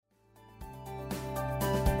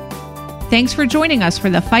Thanks for joining us for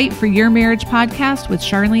the Fight for Your Marriage podcast with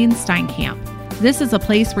Charlyne Steinkamp. This is a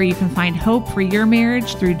place where you can find hope for your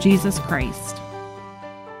marriage through Jesus Christ.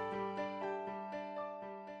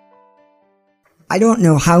 I don't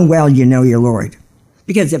know how well you know your Lord,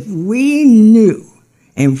 because if we knew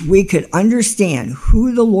and if we could understand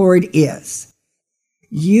who the Lord is,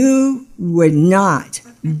 you would not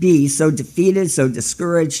be so defeated, so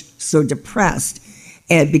discouraged, so depressed,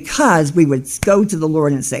 and because we would go to the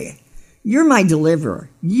Lord and say, "You're my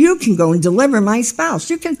deliverer. You can go and deliver my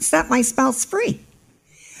spouse. You can set my spouse free."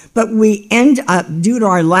 But we end up, due to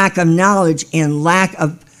our lack of knowledge and lack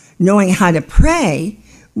of knowing how to pray,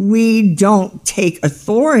 we don't take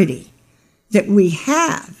authority that we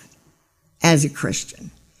have as a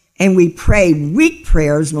Christian. And we pray weak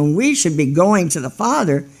prayers when we should be going to the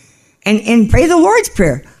Father and pray the Lord's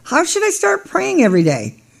Prayer. How should I start praying every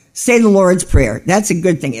day? Say the Lord's Prayer. That's a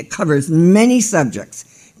good thing. It covers many subjects.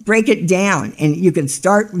 Break it down, and you can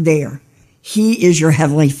start there. He is your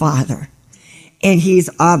Heavenly Father, and He's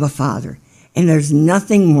Abba Father. And there's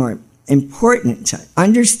nothing more important to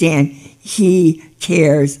understand. He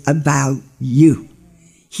cares about you.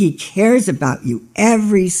 He cares about you,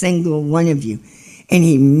 every single one of you. And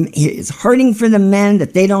he is hurting for the men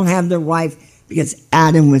that they don't have their wife, because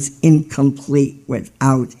Adam was incomplete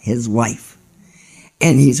without his wife.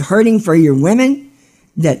 And He's hurting for your women,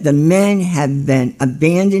 that the men have been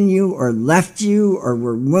abandoned you or left you or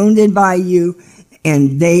were wounded by you,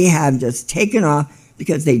 and they have just taken off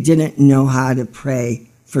because they didn't know how to pray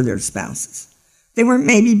for their spouses. They weren't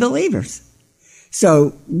maybe believers.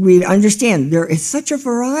 So we understand there is such a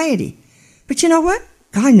variety. But you know what?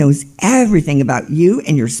 God knows everything about you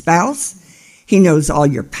and your spouse. He knows all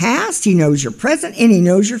your past, He knows your present, and He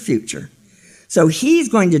knows your future. So He's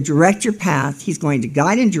going to direct your path. He's going to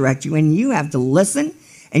guide and direct you, and you have to listen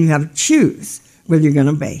and you have to choose whether you're going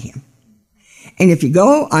to obey Him. And if you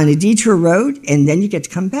go on a detour road, and then you get to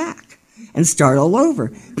come back and start all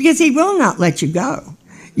over, because He will not let you go.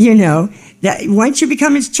 You know, that once you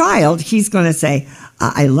become His child, He's going to say,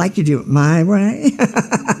 I like to do it my way,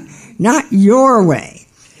 not your way.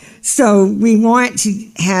 So we want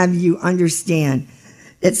to have you understand.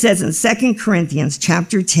 It says in 2 Corinthians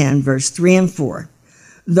chapter 10, verse 3 and 4,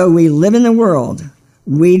 though we live in the world,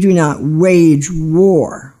 we do not wage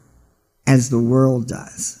war as the world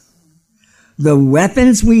does. The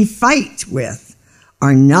weapons we fight with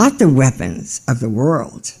are not the weapons of the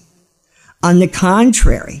world. On the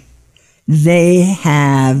contrary, they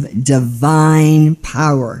have divine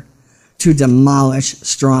power to demolish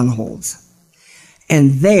strongholds.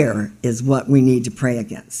 And there is what we need to pray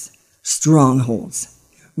against, strongholds.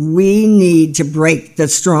 We need to break the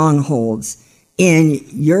strongholds in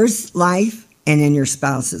your life and in your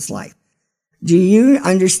spouse's life. Do you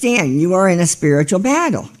understand? You are in a spiritual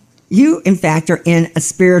battle. You, in fact, are in a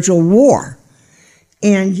spiritual war.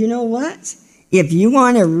 And you know what? If you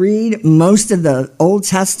want to read most of the Old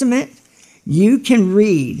Testament, you can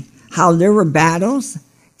read how there were battles,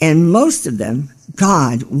 and most of them,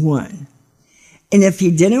 God won. And if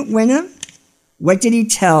He didn't win them, what did He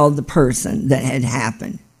tell the person that had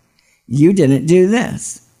happened? You didn't do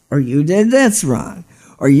this, or you did this wrong,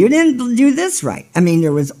 or you didn't do this right. I mean,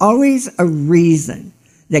 there was always a reason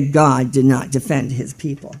that God did not defend His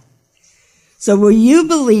people. So will you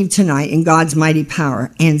believe tonight in God's mighty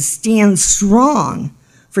power and stand strong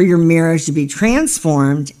for your marriage to be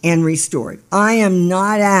transformed and restored? I am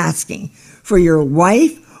not asking for your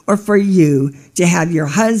wife or for you to have your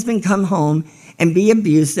husband come home and be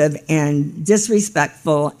abusive and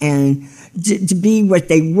disrespectful and to be what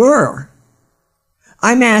they were.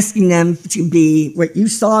 I'm asking them to be what you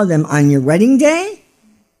saw them on your wedding day,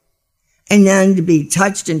 and then to be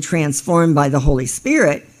touched and transformed by the Holy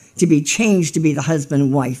Spirit, to be changed to be the husband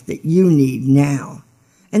and wife that you need now,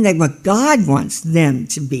 and that what God wants them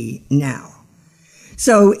to be now.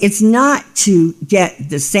 So it's not to get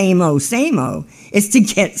the same old, it's to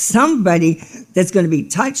get somebody that's going to be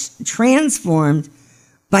touched, transformed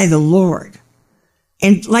by the Lord.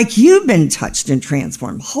 And like you've been touched and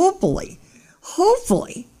transformed, hopefully,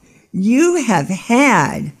 you have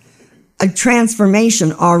had a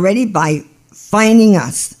transformation already by finding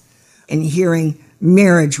us and hearing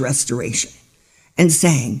marriage restoration and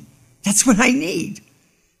saying, that's what I need.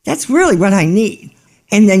 That's really what I need.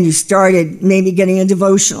 And then you started maybe getting a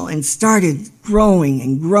devotional and started growing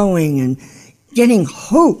and getting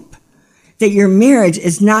hope that your marriage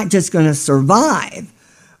is not just going to survive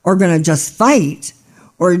or going to just fight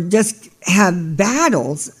or just have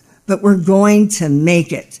battles, but we're going to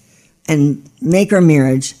make it and make our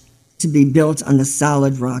marriage to be built on the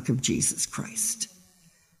solid rock of Jesus Christ.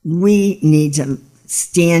 We need to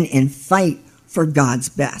stand and fight for God's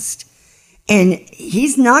best. And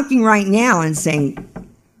he's knocking right now and saying,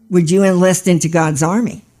 would you enlist into God's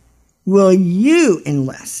army? Will you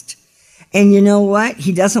enlist? And you know what?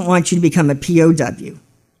 He doesn't want you to become a POW.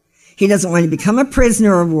 He doesn't want you to become a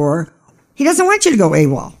prisoner of war. He doesn't want you to go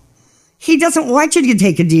AWOL. He doesn't want you to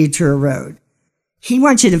take a detour road. He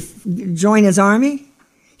wants you to join his army.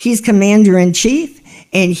 He's commander-in-chief,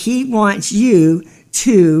 and he wants you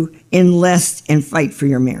to enlist and fight for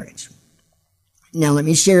your marriage. Now, let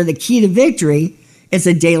me share the key to victory is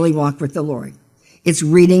a daily walk with the Lord. It's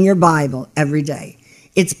reading your Bible every day.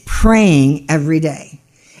 It's praying every day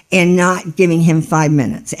and not giving him 5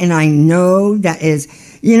 minutes. And I know that is,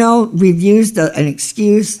 we've used an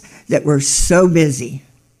excuse that we're so busy.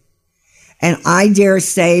 And I dare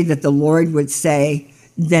say that the Lord would say,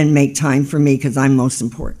 then make time for me because I'm most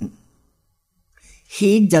important.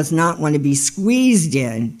 He does not want to be squeezed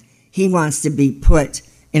in. He wants to be put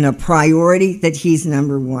in a priority that he's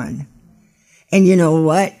number one. And you know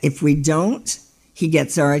what? If we don't, he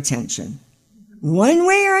gets our attention. One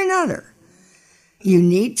way or another. You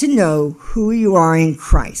need to know who you are in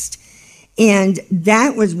Christ. And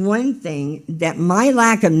that was one thing that my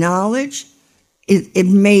lack of knowledge, it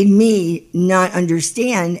made me not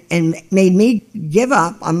understand and made me give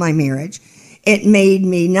up on my marriage. It made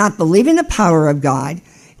me not believe in the power of God,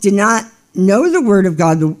 did not know the Word of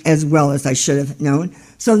God as well as I should have known,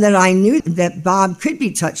 so that I knew that Bob could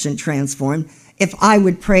be touched and transformed if I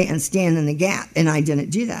would pray and stand in the gap, and I didn't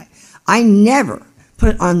do that. I never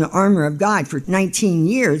put on the armor of God. For 19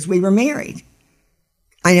 years we were married.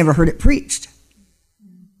 I never heard it preached.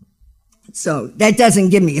 So that doesn't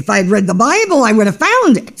give me, if I had read the Bible, I would have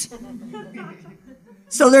found it.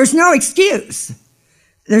 So there's no excuse.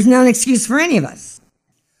 There's no excuse for any of us.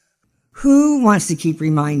 Who wants to keep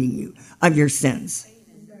reminding you of your sins?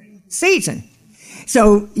 Satan.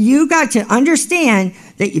 So you got to understand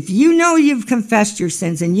that if you know you've confessed your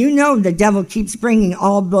sins and you know the devil keeps bringing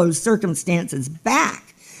all those circumstances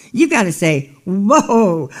back, you got to say,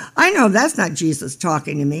 whoa, I know that's not Jesus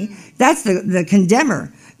talking to me. That's the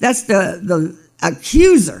condemner. That's the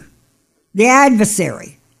accuser, the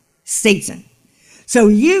adversary, Satan. So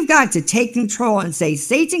you've got to take control and say,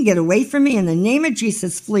 Satan, get away from me. In the name of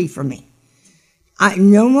Jesus, flee from me.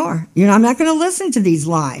 No more. I'm not going to listen to these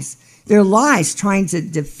lies. They're lies trying to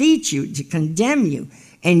defeat you, to condemn you,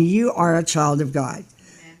 and you are a child of God.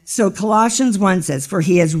 So Colossians 1 says, for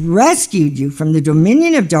he has rescued you from the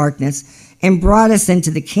dominion of darkness and brought us into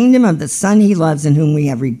the kingdom of the Son he loves, in whom we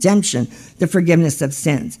have redemption, the forgiveness of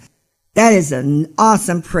sins. That is an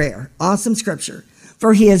awesome prayer, awesome scripture.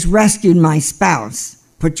 For he has rescued my spouse.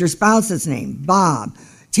 Put your spouse's name, Bob,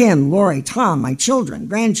 Tim, Lori, Tom, my children,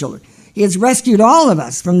 grandchildren. He has rescued all of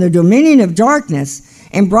us from the dominion of darkness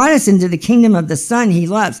and brought us into the kingdom of the Son he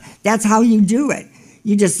loves. That's how you do it.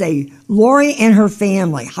 You just say, Lori and her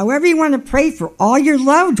family, however you want to pray for all your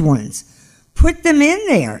loved ones, put them in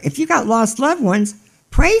there. If you got lost loved ones,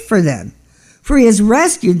 pray for them. For he has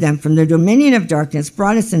rescued them from the dominion of darkness,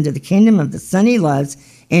 brought us into the kingdom of the Son he loves,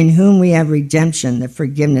 in whom we have redemption, the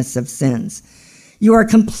forgiveness of sins. You are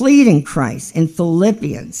complete in Christ. In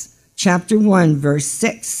Philippians chapter 1, verse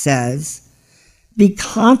 6 says, be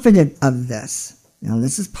confident of this. Now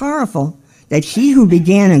this is powerful, that he who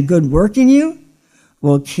began a good work in you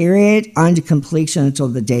will carry it on to completion until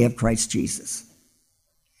the day of Christ Jesus.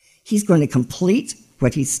 He's going to complete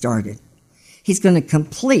what he started. He's going to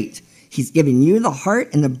complete. He's given you the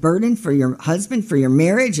heart and the burden for your husband, for your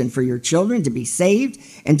marriage, and for your children to be saved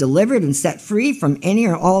and delivered and set free from any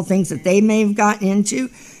or all things that they may have gotten into.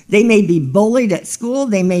 They may be bullied at school.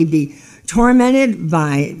 They may be tormented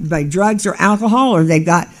by drugs or alcohol, or they've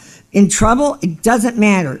got in trouble. It doesn't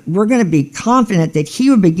matter. We're going to be confident that he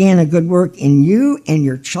who began a good work in you and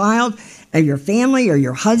your child or your family or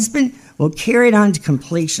your husband will carry it on to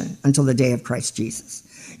completion until the day of Christ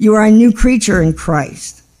Jesus. You are a new creature in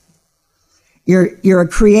Christ. You're a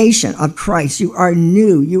creation of Christ. You are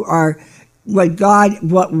new. You are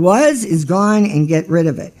what was is gone, and get rid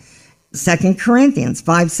of it. 2 Corinthians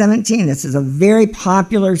 5:17. This is a very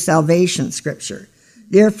popular salvation scripture.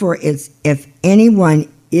 Therefore, it's if anyone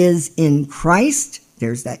is in Christ,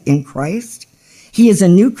 there's that in Christ, he is a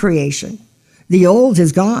new creation. The old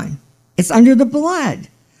is gone. It's under the blood.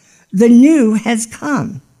 The new has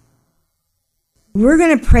come. We're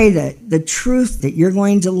going to pray that the truth that you're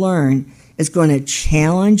going to learn is going to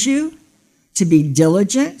challenge you to be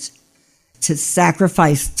diligent, to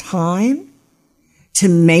sacrifice time, to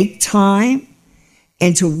make time,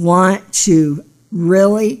 and to want to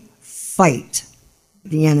really fight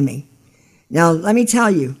the enemy. Now, let me tell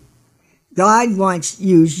you, God wants to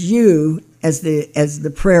use you as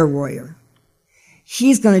the prayer warrior.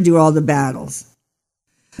 He's going to do all the battles.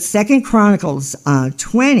 2 Chronicles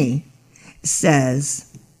 20 says,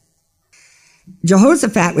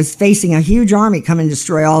 Jehoshaphat was facing a huge army coming to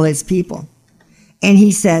destroy all his people. And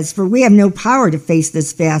he says, for we have no power to face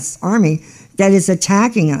this vast army that is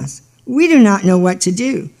attacking us. We do not know what to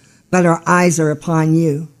do, but our eyes are upon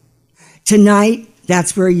you. Tonight,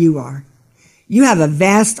 that's where you are. You have a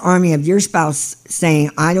vast army of your spouse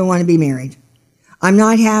saying, I don't want to be married. I'm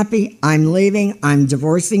not happy. I'm leaving. I'm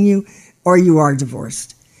divorcing you, or you are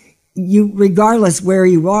divorced. You, regardless where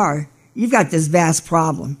you are, you've got this vast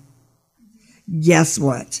problem. Guess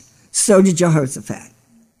what? So did Jehoshaphat.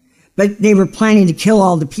 But they were planning to kill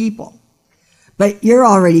all the people. But you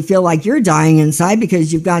already feel like you're dying inside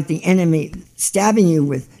because you've got the enemy stabbing you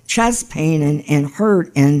with chest pain and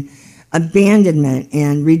hurt and abandonment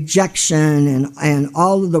and rejection and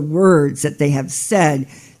all of the words that they have said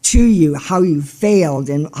to you, how you failed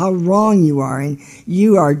and how wrong you are. And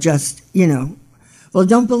you are just, well,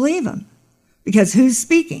 don't believe them. Because who's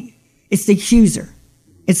speaking? It's the accuser.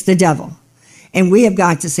 It's the devil. And we have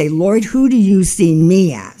got to say, Lord, who do you see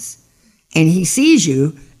me as? And he sees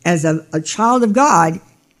you as a child of God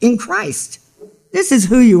in Christ. This is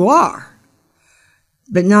who you are,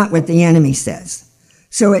 but not what the enemy says.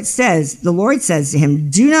 So it says, the Lord says to him,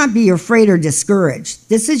 do not be afraid or discouraged.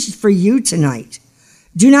 This is for you tonight.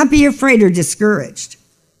 Do not be afraid or discouraged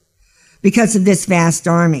because of this vast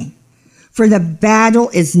army. For the battle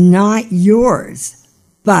is not yours,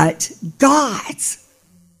 but God's.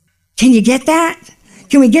 Can you get that?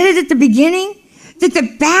 Can we get it at the beginning? That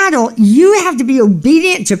the battle, you have to be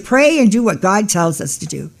obedient to pray and do what God tells us to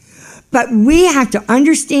do. But we have to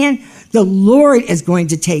understand the Lord is going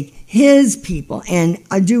to take his people and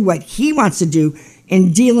do what he wants to do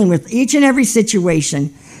in dealing with each and every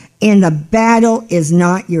situation. And the battle is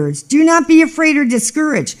not yours. Do not be afraid or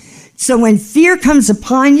discouraged. So when fear comes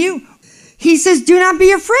upon you, he says, do not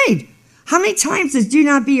be afraid. How many times does do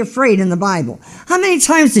not be afraid in the Bible? How many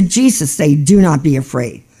times did Jesus say, do not be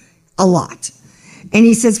afraid? A lot. And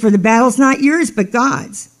he says, for the battle's not yours, but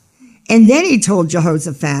God's. And then he told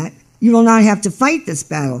Jehoshaphat, you will not have to fight this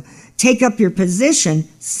battle. Take up your position,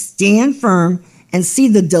 stand firm, and see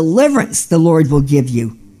the deliverance the Lord will give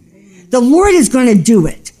you. The Lord is going to do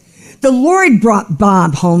it. The Lord brought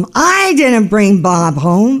Bob home. I didn't bring Bob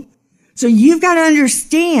home. So you've got to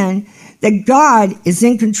understand that God is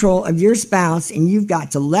in control of your spouse, and you've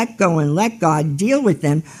got to let go and let God deal with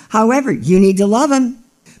them. However, you need to love them.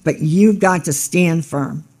 But you've got to stand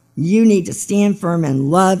firm. You need to stand firm and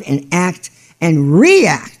love and act and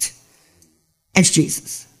react as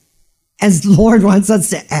Jesus, as the Lord wants us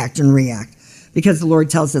to act and react. Because the Lord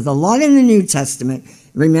tells us a lot in the New Testament.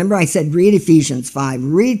 Remember, I said read Ephesians 5,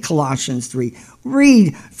 read Colossians 3,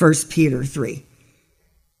 read 1 Peter 3.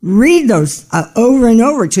 Read those over and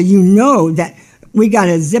over till you know that we got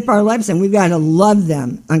to zip our lips and we've got to love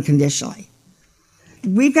them unconditionally.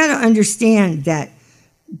 We've got to understand that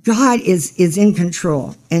God is in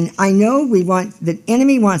control. And I know the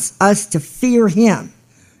enemy wants us to fear him.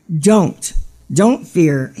 Don't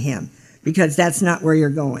fear him, because that's not where you're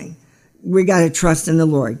going. We got to trust in the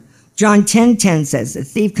Lord. John 10:10 says, the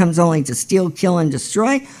thief comes only to steal, kill, and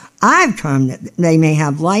destroy. I've come that they may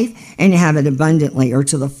have life and have it abundantly, or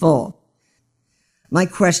to the full. My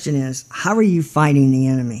question is, how are you fighting the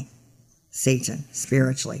enemy, Satan,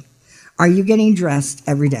 spiritually? Are you getting dressed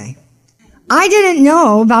every day? I didn't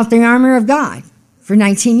know about the armor of God for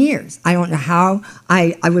 19 years. I don't know how.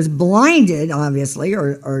 I was blinded, obviously,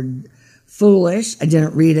 or foolish. I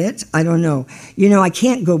didn't read it. I don't know. I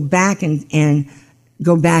can't go back and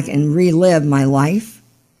relive my life.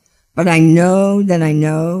 But I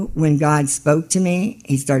know when God spoke to me,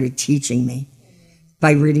 he started teaching me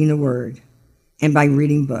by reading the word and by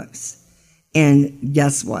reading books. And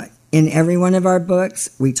guess what? In every one of our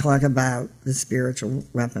books, we talk about the spiritual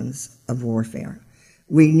weapons of warfare.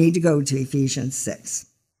 We need to go to Ephesians 6.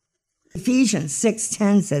 Ephesians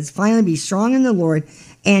 6:10 says, finally be strong in the Lord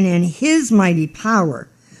and in his mighty power.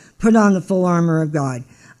 Put on the full armor of God.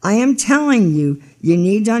 I am telling you, you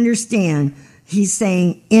need to understand, he's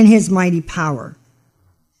saying in his mighty power.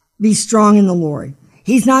 Be strong in the Lord.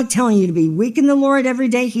 He's not telling you to be weak in the Lord every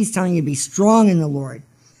day. He's telling you to be strong in the Lord.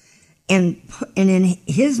 And in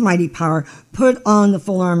his mighty power, put on the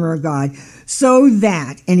full armor of God so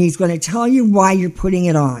that, and he's going to tell you why you're putting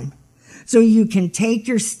it on, so you can take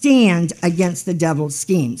your stand against the devil's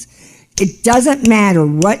schemes. It doesn't matter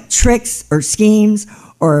what tricks or schemes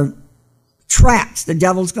or traps the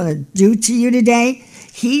devil's going to do to you today.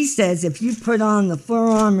 He says if you put on the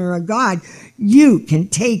full armor of God, you can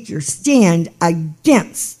take your stand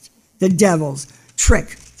against the devil's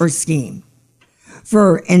trick or scheme.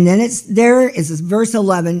 And then there is this verse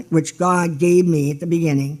 11, which God gave me at the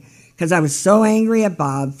beginning, because I was so angry at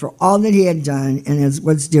Bob for all that he had done and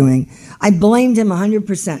was doing. I blamed him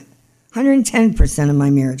 100%, 110% of my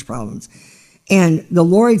marriage problems. And the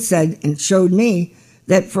Lord said and showed me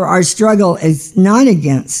that for our struggle is not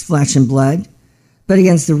against flesh and blood, but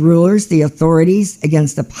against the rulers, the authorities,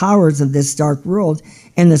 against the powers of this dark world,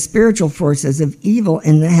 and the spiritual forces of evil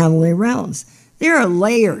in the heavenly realms. There are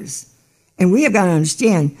layers. And we have got to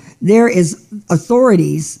understand there is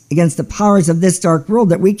authorities against the powers of this dark world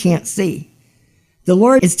that we can't see. The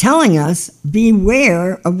Lord is telling us,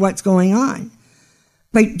 beware of what's going on.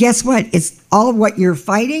 But guess what? It's all what you're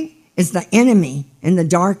fighting is the enemy in the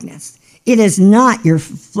darkness. It is not your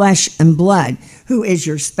flesh and blood, who is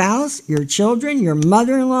your spouse, your children, your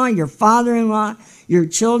mother-in-law, your father-in-law, your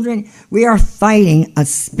children. We are fighting a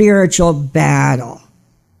spiritual battle.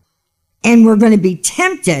 And we're going to be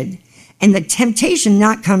tempted. And the temptation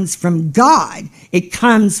not comes from God, it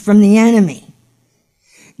comes from the enemy.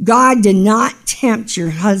 God did not tempt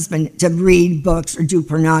your husband to read books or do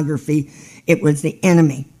pornography. It was the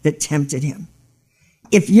enemy that tempted him.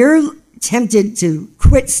 If you're tempted to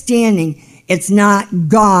quit standing, it's not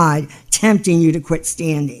God tempting you to quit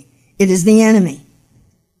standing. It is the enemy.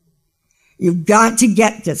 You've got to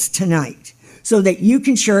get this tonight, so that you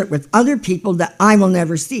can share it with other people that I will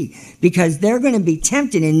never see, because they're going to be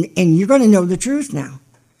tempted, and you're going to know the truth now.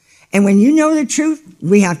 And when you know the truth,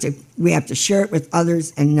 we have to share it with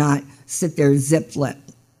others and not sit there zip-lip.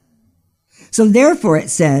 So therefore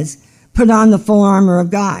it says, put on the full armor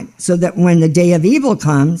of God, so that when the day of evil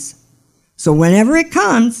comes, so whenever it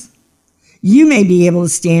comes, you may be able to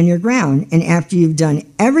stand your ground. And after you've done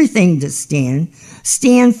everything to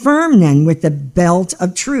stand firm then with the belt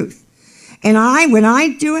of truth. And when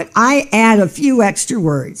I do it, I add a few extra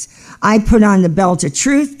words. I put on the belt of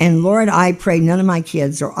truth, and Lord, I pray none of my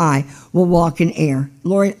kids or I will walk in air.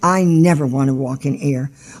 Lord, I never want to walk in air.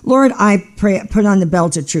 Lord, I put on the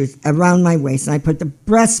belt of truth around my waist, and I put the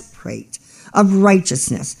breastplate of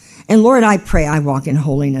righteousness. And Lord, I pray I walk in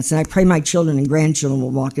holiness, and I pray my children and grandchildren will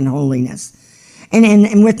walk in holiness.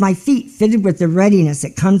 And with my feet fitted with the readiness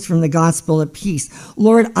that comes from the gospel of peace.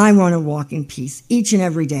 Lord, I want to walk in peace each and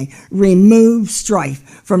every day. Remove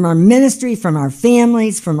strife from our ministry, from our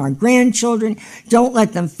families, from our grandchildren. Don't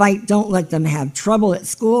let them fight. Don't let them have trouble at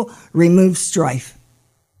school. Remove strife.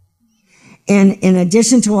 And in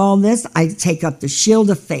addition to all this, I take up the shield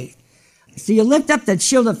of faith. So you lift up the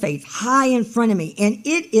shield of faith high in front of me, and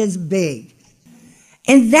it is big.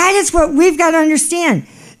 And that is what we've got to understand.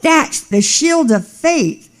 That the shield of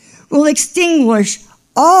faith will extinguish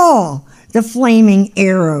all the flaming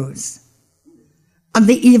arrows of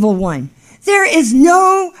the evil one. There is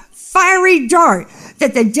no fiery dart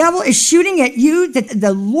that the devil is shooting at you that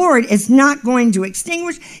the Lord is not going to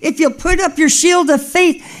extinguish. If you'll put up your shield of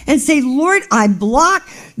faith and say, Lord, I block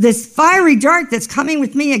this fiery dart that's coming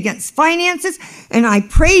with me against finances, and I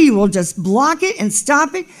pray you will just block it and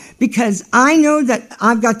stop it, because I know that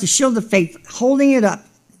I've got the shield of faith holding it up,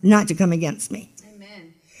 not to come against me.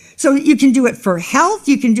 Amen. So you can do it for health.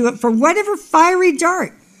 You can do it for whatever fiery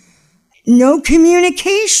dart. No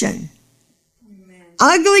communication. Amen.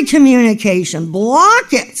 Ugly communication.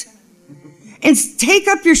 Block it. Amen. And take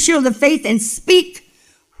up your shield of faith and speak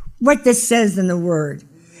what this says in the word.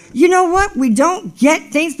 You know what? We don't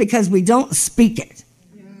get things because we don't speak it.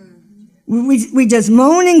 We just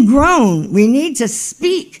moan and groan. We need to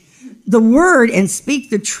speak the word and speak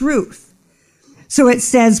the truth. So it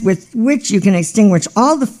says, with which you can extinguish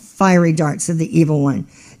all the fiery darts of the evil one.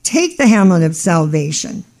 Take the helmet of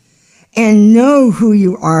salvation and know who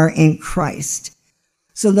you are in Christ.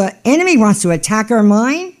 So the enemy wants to attack our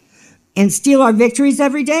mind and steal our victories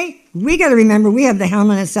every day. We got to remember we have the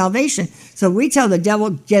helmet of salvation. So we tell the devil,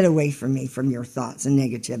 get away from me, from your thoughts and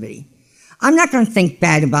negativity. I'm not going to think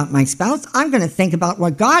bad about my spouse. I'm going to think about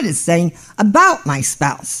what God is saying about my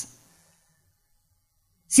spouse.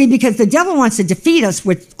 See, because the devil wants to defeat us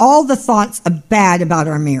with all the thoughts of bad about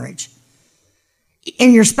our marriage.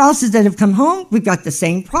 And your spouses that have come home, we've got the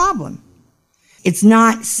same problem. It's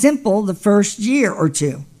not simple the first year or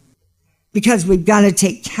two, because we've got to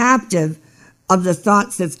take captive of the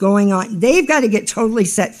thoughts that's going on. They've got to get totally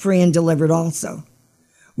set free and delivered also.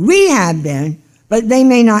 We have been, but they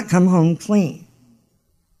may not come home clean.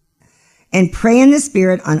 And pray in the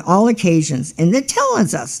Spirit on all occasions. And it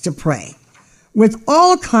tells us to pray with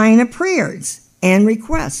all kind of prayers and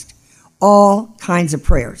requests. All kinds of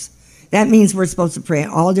prayers. That means we're supposed to pray in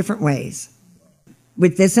all different ways.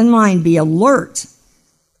 With this in mind, be alert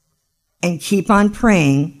and keep on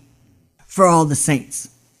praying for all the saints.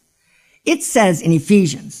 It says in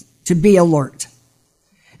Ephesians to be alert.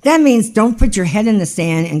 That means don't put your head in the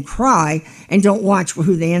sand and cry and don't watch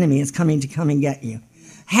who the enemy is coming to come and get you.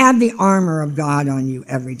 Have the armor of God on you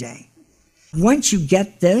every day. Once you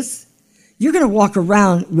get this, you're going to walk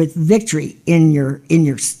around with victory in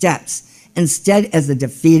your steps instead as a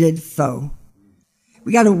defeated foe.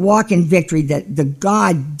 We got to walk in victory that the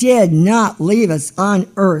God did not leave us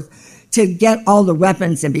on earth to get all the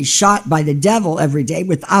weapons and be shot by the devil every day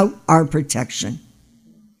without our protection.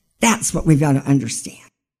 That's what we've got to understand.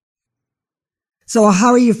 So how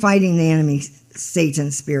are you fighting the enemy,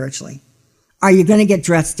 Satan, spiritually? Are you going to get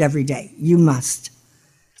dressed every day? You must.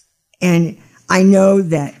 And I know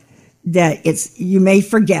that you may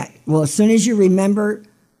forget. Well, as soon as you remember,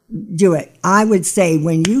 do it. I would say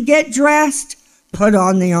when you get dressed, put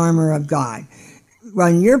on the armor of God.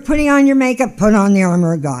 When you're putting on your makeup, put on the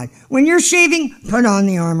armor of God. When you're shaving, put on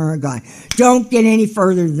the armor of God. Don't get any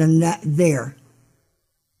further than that there.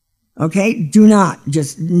 Okay? Do not.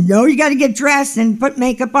 Just know you got to get dressed and put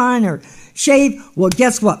makeup on or shave. Well,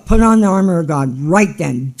 guess what? Put on the armor of God right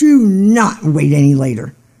then. Do not wait any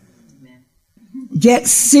later. Get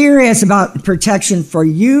serious about protection for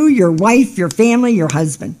you, your wife, your family, your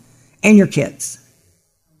husband, and your kids.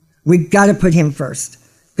 We've got to put him first.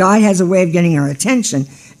 God has a way of getting our attention,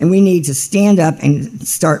 and we need to stand up and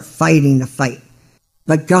start fighting the fight.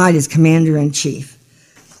 But God is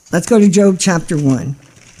commander-in-chief. Let's go to Job chapter 1.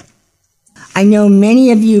 I know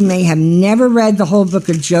many of you may have never read the whole book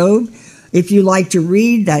of Job. If you like to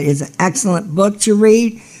read, that is an excellent book to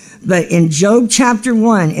read. But in Job chapter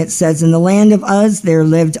 1, it says, in the land of Uz, there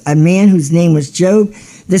lived a man whose name was Job.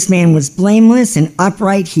 This man was blameless and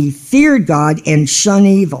upright. He feared God and shunned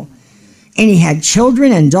evil. And he had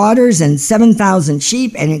children and daughters and 7,000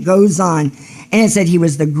 sheep, and it goes on. And it said he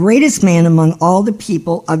was the greatest man among all the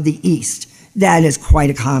people of the East. That is quite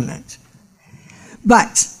a comment.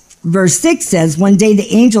 But verse 6 says, one day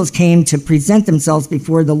the angels came to present themselves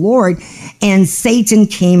before the Lord, and Satan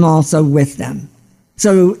came also with them.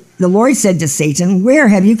 So the Lord said to Satan, where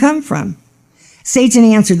have you come from? Satan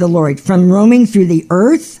answered the Lord, from roaming through the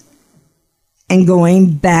earth and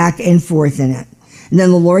going back and forth in it. And then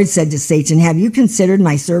the Lord said to Satan, have you considered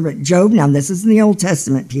my servant Job? Now this is in the Old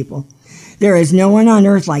Testament, people. There is no one on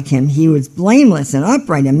earth like him. He was blameless and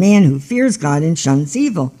upright, a man who fears God and shuns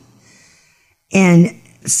evil. And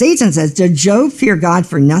Satan says, did Job fear God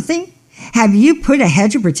for nothing? Have you put a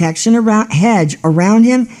hedge of protection around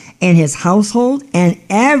him and his household and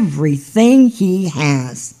everything he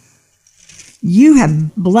has? You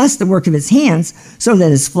have blessed the work of his hands so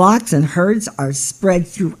that his flocks and herds are spread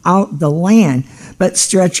throughout the land. But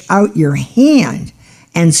stretch out your hand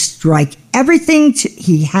and strike everything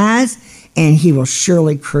he has, and he will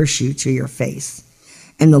surely curse you to your face.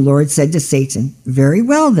 And the Lord said to Satan, very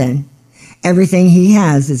well then, everything he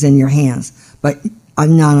has is in your hands, but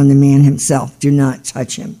not on the man himself. Do not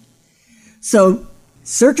touch him. So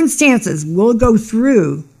circumstances will go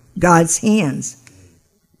through God's hands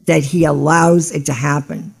that he allows it to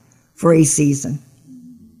happen for a season.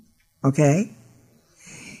 Okay?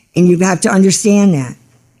 And you have to understand that.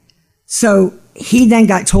 So he then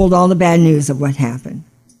got told all the bad news of what happened.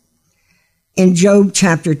 In Job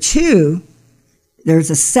chapter 2, there's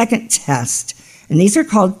a second test, and these are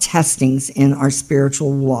called testings in our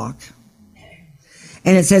spiritual walk.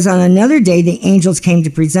 And it says, on another day, the angels came to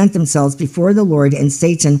present themselves before the Lord, and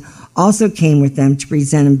Satan also came with them to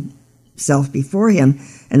present himself before him.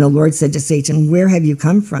 And the Lord said to Satan, where have you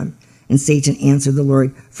come from? And Satan answered the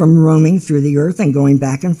Lord, from roaming through the earth and going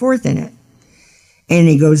back and forth in it. And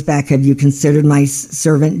he goes back, have you considered my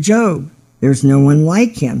servant Job? There's no one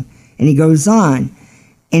like him. And he goes on,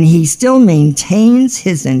 and he still maintains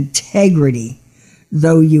his integrity,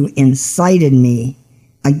 though you incited me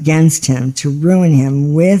against him to ruin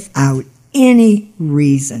him without any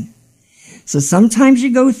reason. So sometimes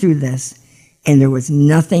you go through this, and there was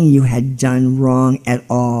nothing you had done wrong at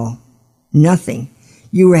all. Nothing.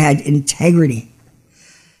 You had integrity.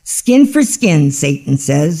 Skin for skin, Satan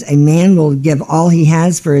says. A man will give all he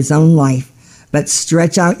has for his own life, but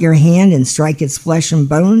stretch out your hand and strike its flesh and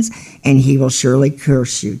bones, and he will surely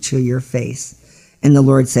curse you to your face. And the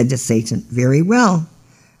Lord said to Satan, very well,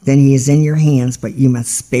 then he is in your hands, but you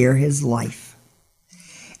must spare his life.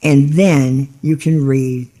 And then you can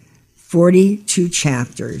read 42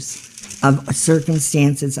 chapters of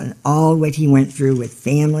circumstances and all what he went through with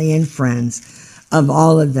family and friends, of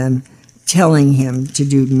all of them telling him to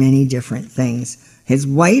do many different things. His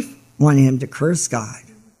wife wanted him to curse God.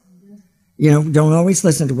 You know, don't always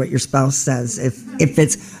listen to what your spouse says if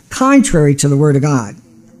it's contrary to the word of God.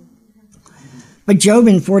 But Job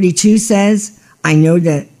in 42 says, I know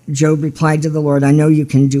that Job replied to the Lord, I know you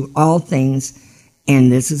can do all things.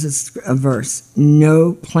 And this is a verse.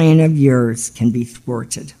 No plan of yours can be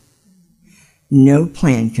thwarted. No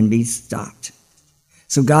plan can be stopped.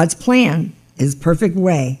 So God's plan is perfect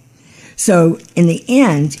way. So in the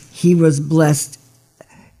end, he was blessed.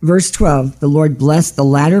 Verse 12, the Lord blessed the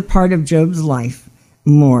latter part of Job's life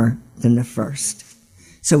more than the first.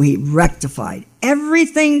 So he rectified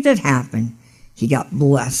everything that happened. He got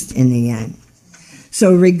blessed in the end.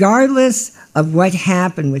 So regardless of what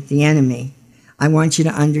happened with the enemy, I want you to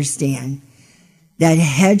understand that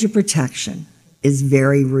hedge of protection is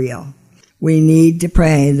very real. We need to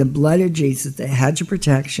pray the blood of Jesus, the hedge of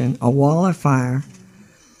protection, a wall of fire.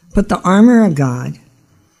 Put the armor of God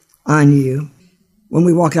on you when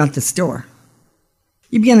we walk out the store.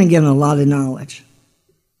 You begin to get a lot of knowledge.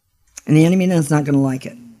 And the enemy is not going to like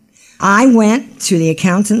it. I went to the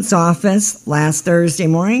accountant's office last Thursday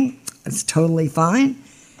morning. It's totally fine.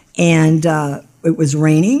 And it was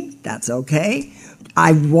raining. That's okay.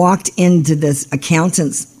 I walked into this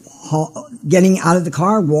accountant's hall, getting out of the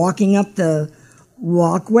car, walking up the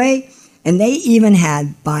walkway, and they even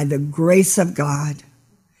had, by the grace of God,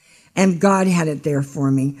 and God had it there for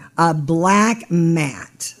me, a black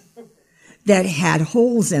mat that had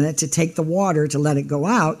holes in it to take the water to let it go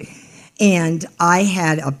out. And I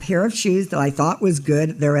had a pair of shoes that I thought was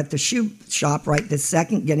good. They're at the shoe shop right this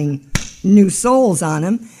second, getting new soles on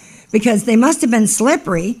them, because they must have been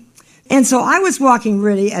slippery. And so I was walking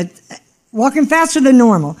walking faster than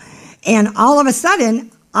normal. And all of a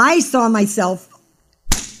sudden, I saw myself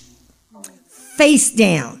face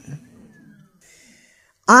down.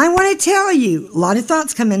 I want to tell you, a lot of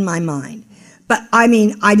thoughts come in my mind. But I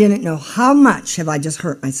didn't know how much have I just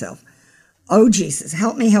hurt myself. Oh, Jesus,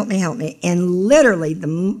 help me, help me, help me. And literally,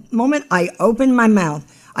 the moment I opened my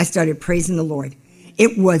mouth, I started praising the Lord.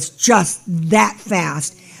 It was just that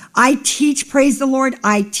fast. I teach praise the Lord.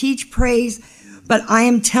 I teach praise, but I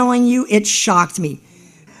am telling you, it shocked me.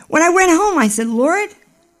 When I went home, I said, Lord,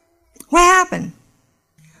 what happened?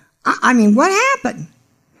 What happened?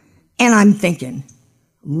 And I'm thinking,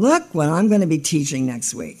 look what I'm going to be teaching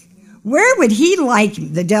next week. Where would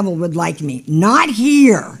the devil would like me? Not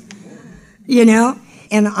here.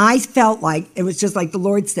 And I felt like, it was just like the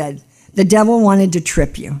Lord said, the devil wanted to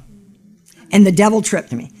trip you. And the devil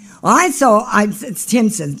tripped me. Well, Tim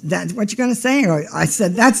said, that's what you're going to say? Or I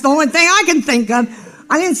said, that's the only thing I can think of.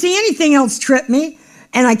 I didn't see anything else trip me.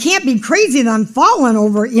 And I can't be crazy that I'm falling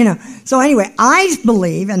over, So anyway, I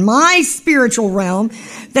believe in my spiritual realm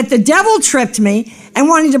that the devil tripped me and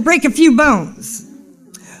wanted to break a few bones.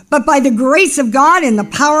 But by the grace of God and the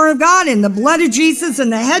power of God and the blood of Jesus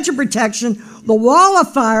and the hedge of protection, the wall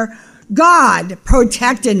of fire, God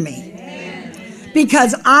protected me.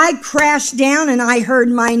 Because I crashed down and I heard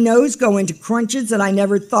my nose go into crunches that I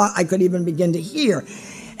never thought I could even begin to hear.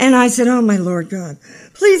 And I said, oh, my Lord God,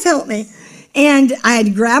 please help me. And I had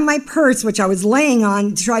to grab my purse, which I was laying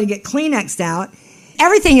on, to try to get Kleenexed out.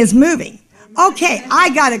 Everything is moving. Okay,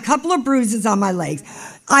 I got a couple of bruises on my legs.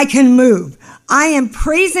 I can move. I am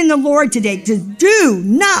praising the Lord today to do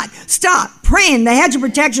not stop praying the hedge of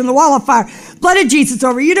protection, the wall of fire, blood of Jesus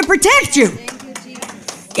over you to protect you.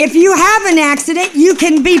 If you have an accident, you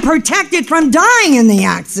can be protected from dying in the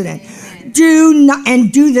accident.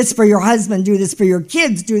 Do this for your husband, do this for your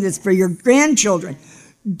kids, do this for your grandchildren.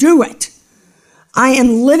 Do it. I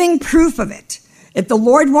am living proof of it. If the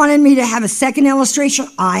Lord wanted me to have a second illustration,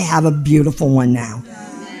 I have a beautiful one now.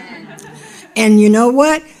 And you know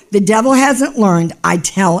what? The devil hasn't learned. I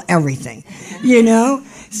tell everything,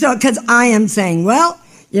 So, because I am saying,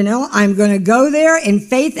 I'm going to go there in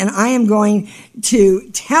faith and I am going to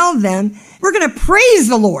tell them, we're going to praise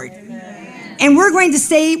the Lord. Amen. And we're going to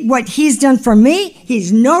say what he's done for me.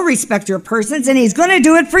 He's no respecter of persons and he's going to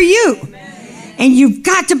do it for you. Amen. And you've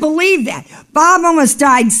got to believe that. Bob almost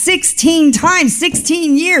died 16 times,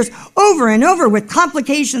 16 years, over and over with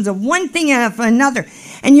complications of one thing after another.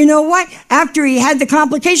 And you know what? After he had the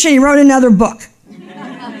complication, he wrote another book.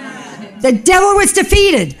 The devil was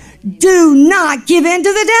defeated. Do not give in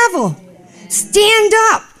to the devil. Stand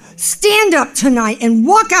up. Stand up tonight and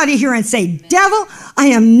walk out of here and say, devil, I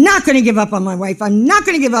am not going to give up on my wife. I'm not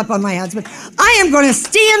going to give up on my husband. I am going to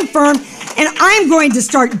stand firm and I'm going to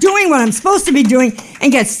start doing what I'm supposed to be doing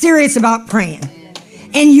and get serious about praying.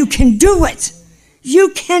 And you can do it. You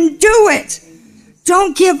can do it.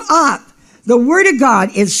 Don't give up. The word of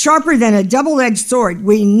God is sharper than a double-edged sword.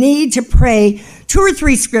 We need to pray 2 or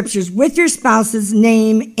 3 scriptures with your spouse's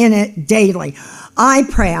name in it daily. I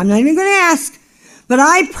pray. I'm not even going to ask, but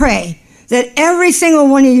I pray that every single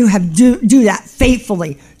one of you do that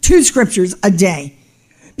faithfully. 2 scriptures a day.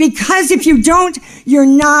 Because if you don't, you're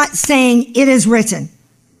not saying it is written.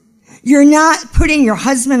 You're not putting your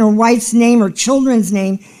husband or wife's name or children's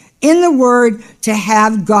name in the word to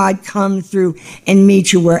have God come through and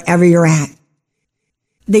meet you wherever you're at.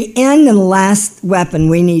 The end and last weapon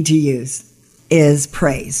we need to use is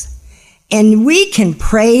praise. And we can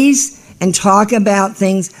praise and talk about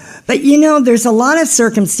things, but there's a lot of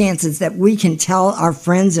circumstances that we can tell our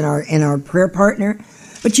friends and our prayer partner.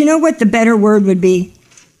 But you know what the better word would be?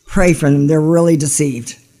 Pray for them. They're really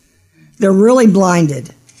deceived. They're really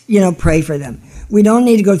blinded. Pray for them. We don't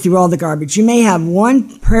need to go through all the garbage. You may have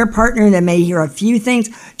one prayer partner that may hear a few things.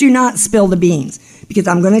 Do not spill the beans, because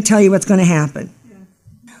I'm going to tell you what's going to happen.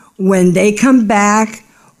 When they come back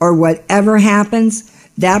or whatever happens,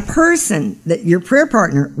 that person, that your prayer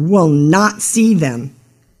partner, will not see them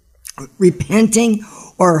repenting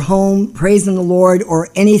or home praising the Lord or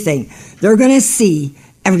anything. They're going to see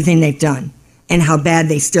everything they've done and how bad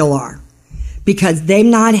they still are, because they've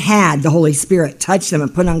not had the Holy Spirit touch them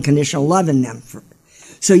and put unconditional love in them.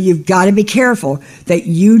 So you've got to be careful that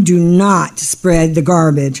you do not spread the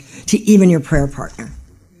garbage to even your prayer partner.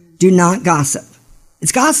 Do not gossip.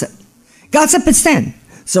 It's gossip. Gossip is sin.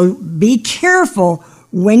 So be careful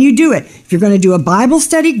when you do it. If you're going to do a Bible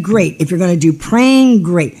study, great. If you're going to do praying,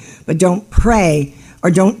 great. But don't pray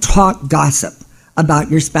or don't talk gossip about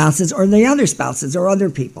your spouses or the other spouses or other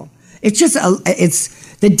people. It's just,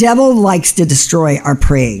 the devil likes to destroy our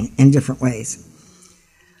praying in different ways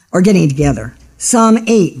or getting together. Psalm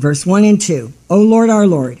 8, verse 1 and 2. O Lord, our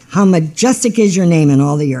Lord, how majestic is your name in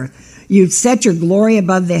all the earth. You've set your glory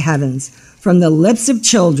above the heavens. From the lips of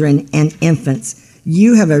children and infants,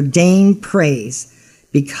 you have ordained praise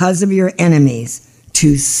because of your enemies,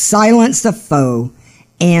 to silence the foe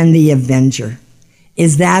and the avenger.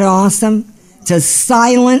 Is that awesome? To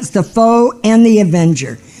silence the foe and the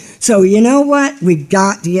avenger. So you know what? We've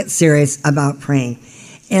got to get serious about praying.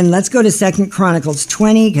 And let's go to 2 Chronicles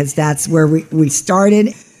 20, because that's where we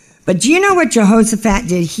started. But do you know what Jehoshaphat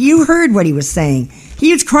did? You heard what he was saying.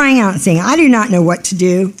 He was crying out and saying, I do not know what to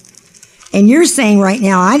do. And you're saying right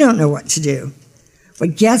now, I don't know what to do.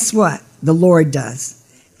 But guess what? The Lord does.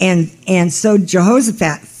 And so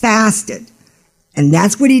Jehoshaphat fasted. And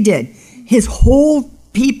that's what he did. His whole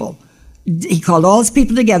people, he called all his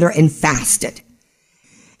people together and fasted.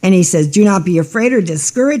 And he says, do not be afraid or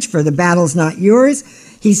discouraged, for the battle's not yours.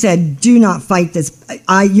 He said, do not fight this.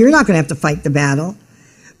 You're not going to have to fight the battle.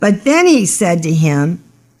 But then he said to him,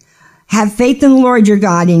 have faith in the Lord your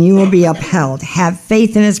God, and you will be upheld. Have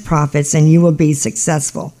faith in his prophets, and you will be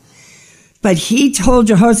successful. But he told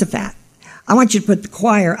Jehoshaphat, I want you to put the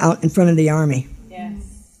choir out in front of the army.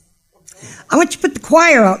 Yes. I want you to put the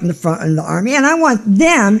choir out in the front of the army, and I want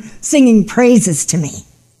them singing praises to me.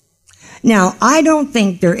 Now, I don't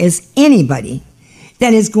think there is anybody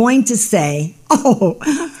that is going to say, oh,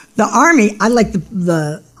 the army, I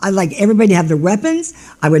like everybody to have their weapons.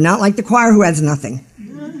 I would not like the choir who has nothing.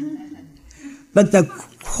 But the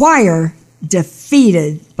choir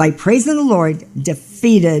defeated, by praising the Lord,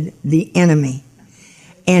 defeated the enemy.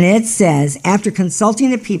 And it says, after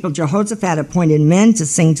consulting the people, Jehoshaphat appointed men to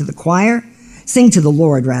sing to the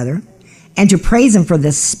Lord, and to praise him for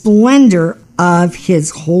the splendor of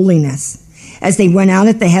his holiness. As they went out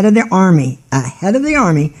at the head of the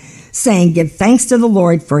army, saying, give thanks to the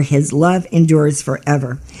Lord, for his love endures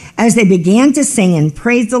forever. As they began to sing and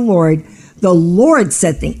praise the Lord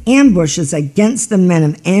set the ambushes against the men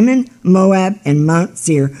of Ammon, Moab, and Mount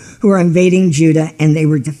Seir, who were invading Judah, and they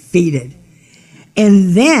were defeated.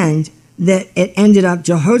 And then it ended up,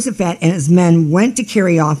 Jehoshaphat and his men went to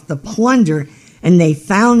carry off the plunder, and they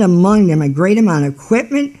found among them a great amount of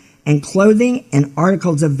equipment and clothing and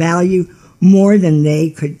articles of value, more than they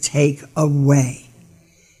could take away.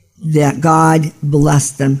 That God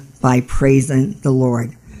blessed them by praising the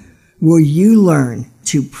Lord. Will you learn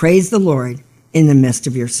to praise the Lord in the midst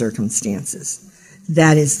of your circumstances?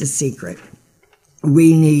 That is the secret.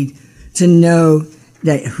 We need to know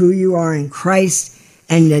that who you are in Christ,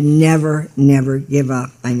 and to never, never give up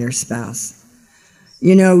on your spouse.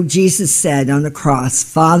 You know, Jesus said on the cross,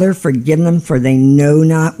 Father, forgive them, for they know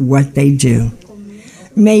not what they do.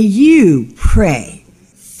 May you pray,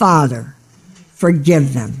 Father,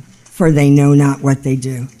 forgive them, for they know not what they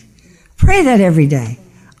do. Pray that every day.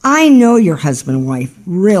 I know your husband and wife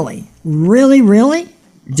really, really, really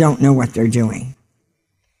don't know what they're doing.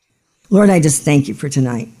 Lord, I just thank you for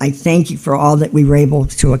tonight. I thank you for all that we were able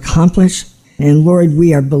to accomplish. And Lord,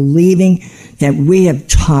 we are believing that we have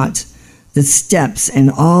taught the steps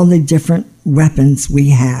and all the different weapons we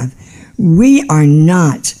have. We are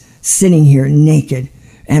not sitting here naked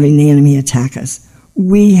having the enemy attack us.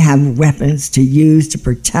 we have weapons to use to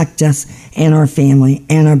protect us and our family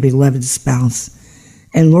and our beloved spouse.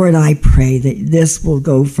 And Lord, I pray that this will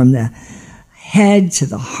go from the head to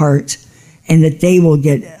the heart, and that they will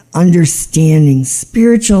get understanding,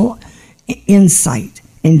 spiritual insight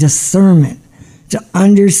and discernment to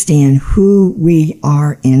understand who we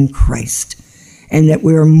are in Christ, and that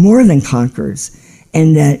we are more than conquerors,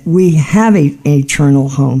 and that we have an eternal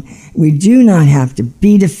home. We do not have to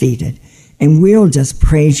be defeated, and we'll just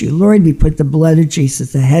praise you. Lord, we put the blood of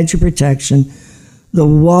Jesus, the hedge of protection, the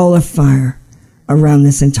wall of fire around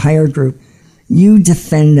this entire group. You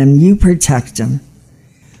defend them, you protect them.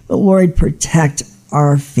 But Lord, protect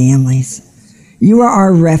our families. You are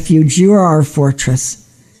our refuge, you are our fortress,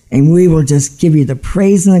 and we will just give you the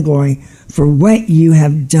praise and the glory for what you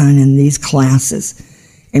have done in these classes.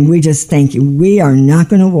 And we just thank you. We are not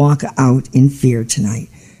going to walk out in fear tonight.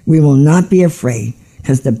 We will not be afraid,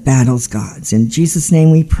 because the battle's God's. In Jesus'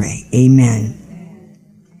 name we pray. Amen.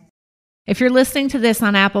 If you're listening to this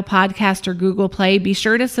on Apple Podcast or Google Play, be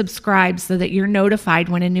sure to subscribe so that you're notified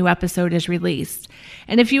when a new episode is released.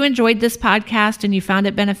 And if you enjoyed this podcast and you found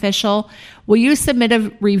it beneficial, will you submit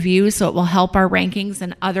a review so it will help our rankings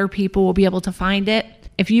and other people will be able to find it?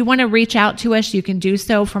 If you want to reach out to us, you can do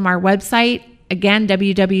so from our website. Again,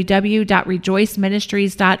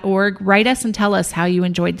 www.rejoiceministries.org. Write us and tell us how you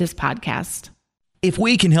enjoyed this podcast. If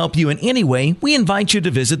we can help you in any way, we invite you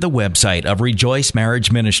to visit the website of Rejoice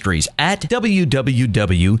Marriage Ministries at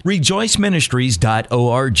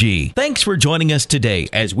www.rejoiceministries.org. Thanks for joining us today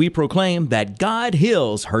as we proclaim that God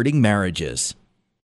heals hurting marriages.